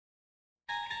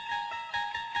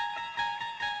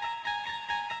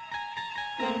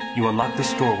You unlock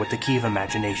this door with the key of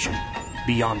imagination.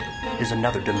 Beyond it is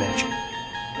another dimension.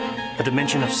 A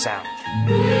dimension of sound.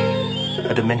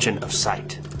 A dimension of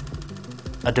sight.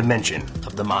 A dimension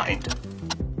of the mind.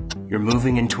 You're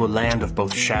moving into a land of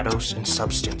both shadows and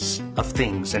substance, of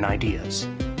things and ideas.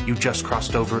 You just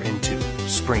crossed over into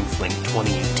Spring Fling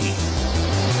 2018.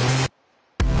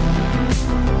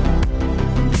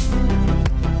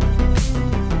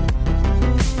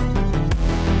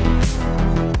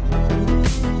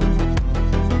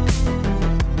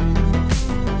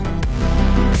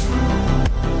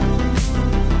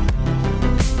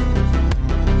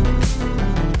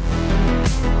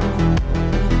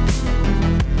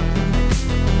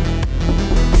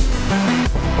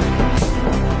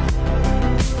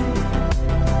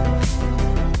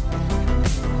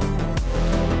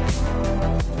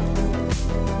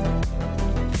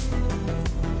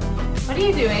 What are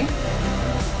you doing?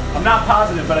 I'm not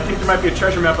positive, but I think there might be a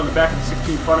treasure map on the back of the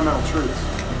 16 fundamental truths.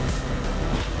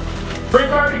 Break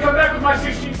hard to come back with my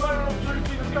 16 fundamental truths.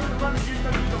 Jesus coming to run the juice,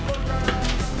 gonna use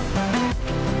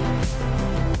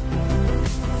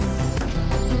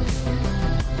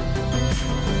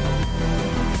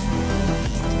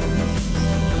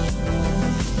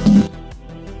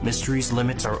a Mystery's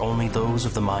limits are only those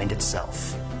of the mind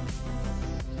itself.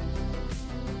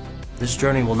 This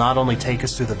journey will not only take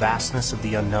us through the vastness of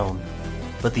the unknown,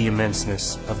 but the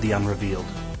immenseness of the unrevealed.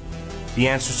 The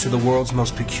answers to the world's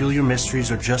most peculiar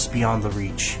mysteries are just beyond the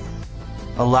reach.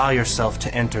 Allow yourself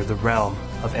to enter the realm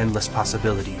of endless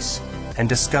possibilities and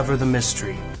discover the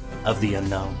mystery of the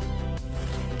unknown.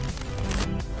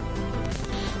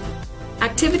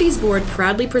 Activities Board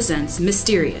proudly presents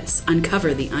Mysterious,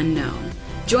 Uncover the Unknown.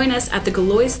 Join us at the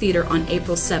Galois Theater on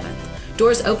April 7th.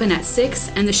 Doors open at 6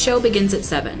 and the show begins at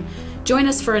 7. Join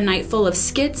us for a night full of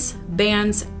skits,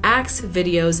 bands, acts,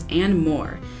 videos, and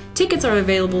more. Tickets are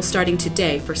available starting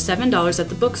today for $7 at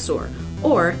the bookstore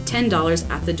or $10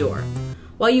 at the door.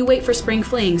 While you wait for Spring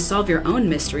Fling, solve your own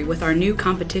mystery with our new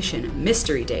competition,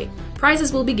 Mystery Date.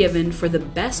 Prizes will be given for the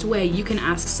best way you can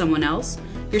ask someone else,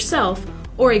 yourself,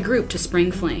 or a group to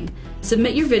Spring Fling.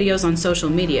 Submit your videos on social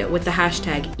media with the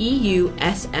hashtag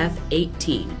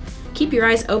EUSF18. Keep your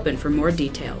eyes open for more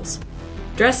details.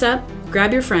 Dress up,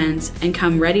 grab your friends, and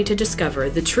come ready to discover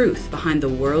the truth behind the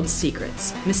world's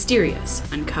secrets. Mysterious,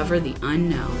 uncover the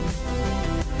unknown.